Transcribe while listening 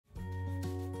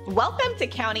Welcome to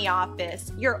County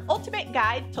Office, your ultimate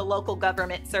guide to local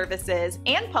government services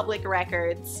and public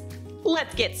records.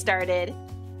 Let's get started.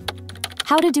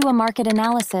 How to do a market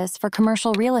analysis for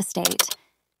commercial real estate.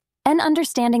 And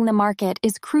understanding the market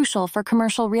is crucial for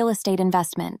commercial real estate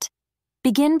investment.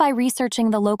 Begin by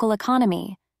researching the local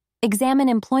economy. Examine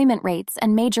employment rates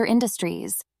and major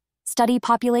industries. Study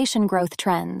population growth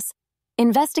trends.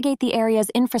 Investigate the area's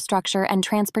infrastructure and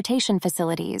transportation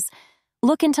facilities.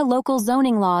 Look into local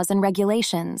zoning laws and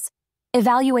regulations.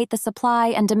 Evaluate the supply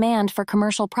and demand for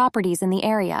commercial properties in the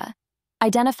area.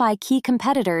 Identify key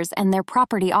competitors and their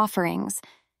property offerings.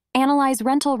 Analyze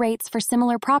rental rates for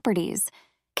similar properties.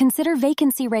 Consider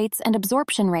vacancy rates and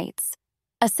absorption rates.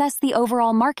 Assess the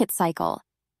overall market cycle.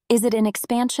 Is it in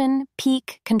expansion,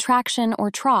 peak, contraction,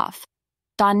 or trough?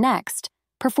 Next,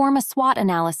 perform a SWOT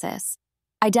analysis.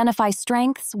 Identify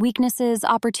strengths, weaknesses,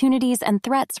 opportunities, and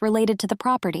threats related to the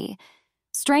property.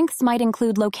 Strengths might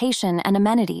include location and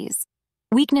amenities.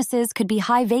 Weaknesses could be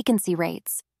high vacancy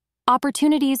rates.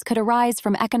 Opportunities could arise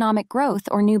from economic growth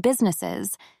or new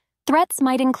businesses. Threats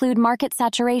might include market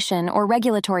saturation or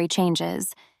regulatory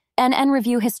changes. And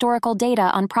review historical data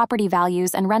on property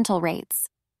values and rental rates.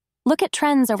 Look at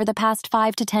trends over the past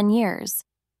 5 to 10 years.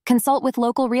 Consult with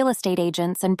local real estate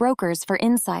agents and brokers for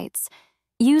insights.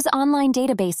 Use online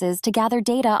databases to gather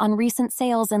data on recent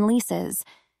sales and leases.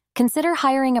 Consider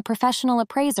hiring a professional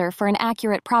appraiser for an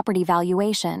accurate property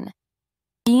valuation.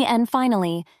 And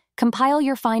finally, compile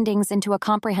your findings into a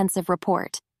comprehensive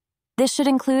report. This should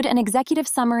include an executive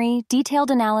summary,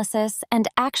 detailed analysis, and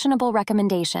actionable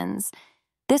recommendations.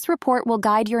 This report will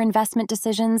guide your investment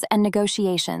decisions and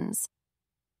negotiations.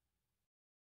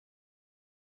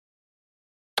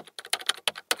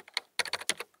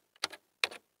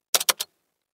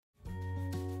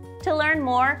 To learn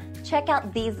more, check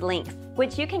out these links,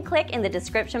 which you can click in the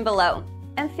description below.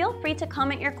 And feel free to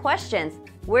comment your questions.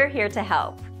 We're here to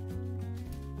help.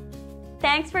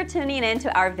 Thanks for tuning in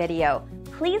to our video.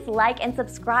 Please like and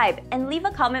subscribe and leave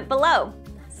a comment below.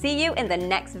 See you in the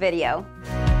next video.